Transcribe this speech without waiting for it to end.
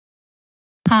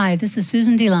Hi, this is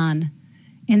Susan DeLon.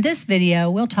 In this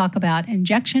video, we'll talk about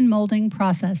injection molding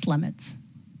process limits.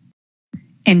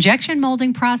 Injection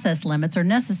molding process limits are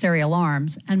necessary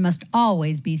alarms and must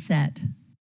always be set.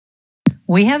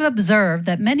 We have observed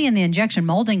that many in the injection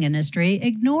molding industry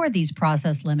ignore these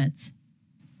process limits.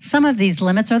 Some of these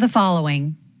limits are the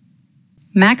following.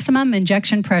 Maximum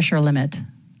injection pressure limit.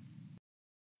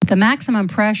 The maximum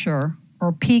pressure,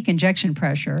 or peak injection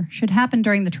pressure, should happen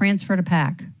during the transfer to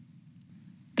pack.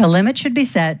 The limit should be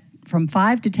set from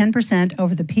 5 to 10%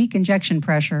 over the peak injection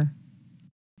pressure.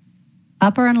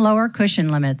 Upper and lower cushion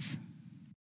limits.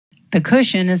 The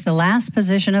cushion is the last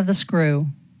position of the screw.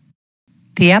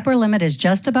 The upper limit is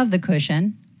just above the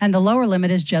cushion, and the lower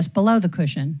limit is just below the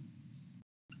cushion.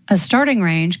 A starting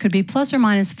range could be plus or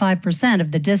minus 5%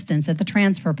 of the distance at the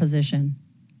transfer position.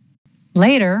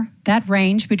 Later, that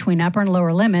range between upper and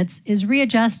lower limits is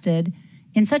readjusted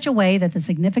in such a way that the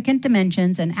significant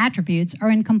dimensions and attributes are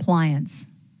in compliance.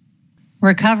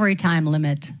 Recovery time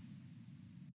limit.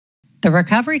 The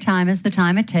recovery time is the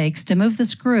time it takes to move the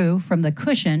screw from the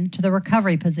cushion to the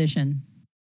recovery position.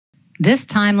 This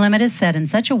time limit is set in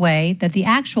such a way that the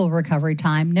actual recovery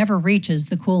time never reaches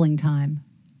the cooling time.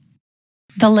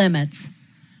 The limits: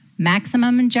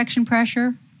 maximum injection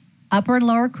pressure, upper and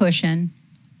lower cushion,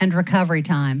 and recovery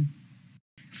time.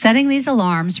 Setting these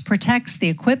alarms protects the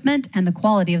equipment and the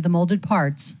quality of the molded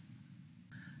parts.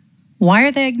 Why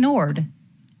are they ignored?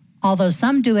 Although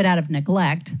some do it out of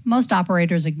neglect, most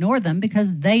operators ignore them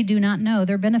because they do not know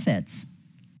their benefits.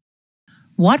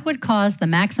 What would cause the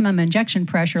maximum injection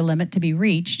pressure limit to be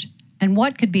reached, and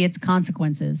what could be its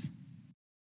consequences?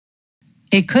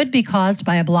 It could be caused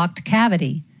by a blocked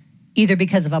cavity, either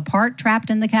because of a part trapped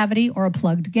in the cavity or a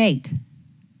plugged gate.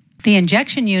 The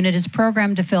injection unit is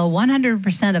programmed to fill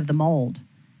 100% of the mold.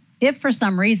 If for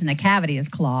some reason a cavity is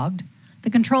clogged, the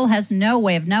control has no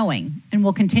way of knowing and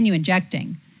will continue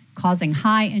injecting, causing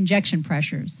high injection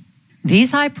pressures. These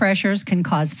high pressures can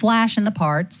cause flash in the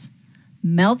parts,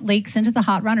 melt leaks into the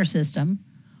hot runner system,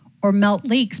 or melt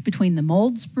leaks between the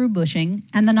mold sprue bushing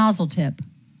and the nozzle tip.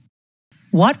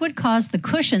 What would cause the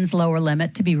cushion's lower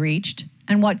limit to be reached,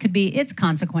 and what could be its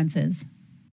consequences?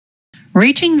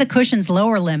 Reaching the cushion's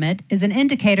lower limit is an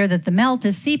indicator that the melt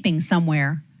is seeping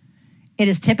somewhere. It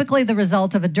is typically the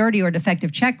result of a dirty or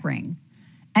defective check ring,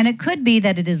 and it could be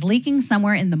that it is leaking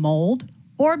somewhere in the mold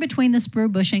or between the sprue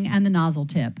bushing and the nozzle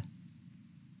tip.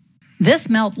 This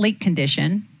melt leak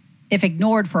condition, if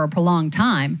ignored for a prolonged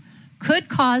time, could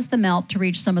cause the melt to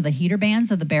reach some of the heater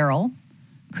bands of the barrel,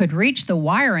 could reach the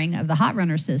wiring of the hot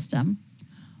runner system,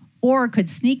 or could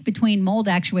sneak between mold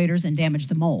actuators and damage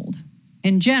the mold.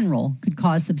 In general, could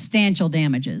cause substantial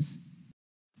damages.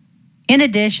 In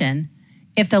addition,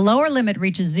 if the lower limit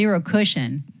reaches zero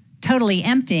cushion, totally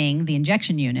emptying the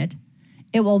injection unit,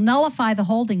 it will nullify the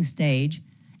holding stage,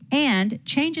 and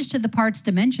changes to the part's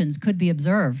dimensions could be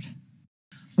observed.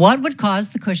 What would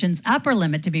cause the cushion's upper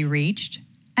limit to be reached,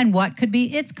 and what could be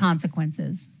its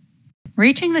consequences?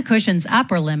 Reaching the cushion's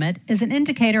upper limit is an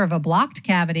indicator of a blocked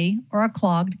cavity or a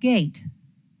clogged gate.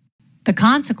 The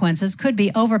consequences could be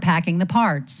overpacking the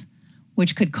parts,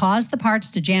 which could cause the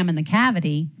parts to jam in the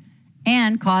cavity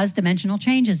and cause dimensional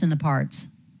changes in the parts.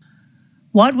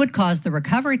 What would cause the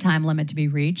recovery time limit to be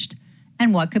reached,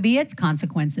 and what could be its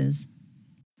consequences?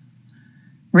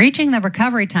 Reaching the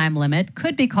recovery time limit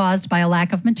could be caused by a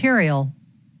lack of material.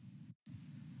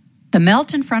 The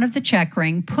melt in front of the check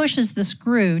ring pushes the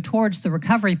screw towards the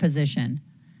recovery position,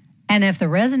 and if the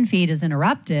resin feed is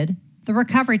interrupted, the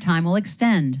recovery time will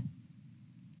extend.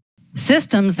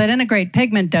 Systems that integrate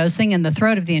pigment dosing in the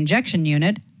throat of the injection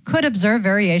unit could observe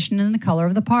variation in the color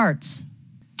of the parts.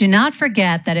 Do not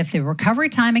forget that if the recovery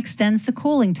time extends the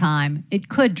cooling time, it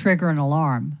could trigger an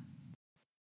alarm.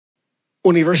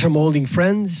 Universal Molding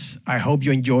friends, I hope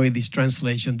you enjoyed this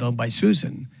translation done by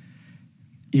Susan.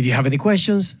 If you have any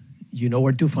questions, you know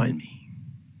where to find me.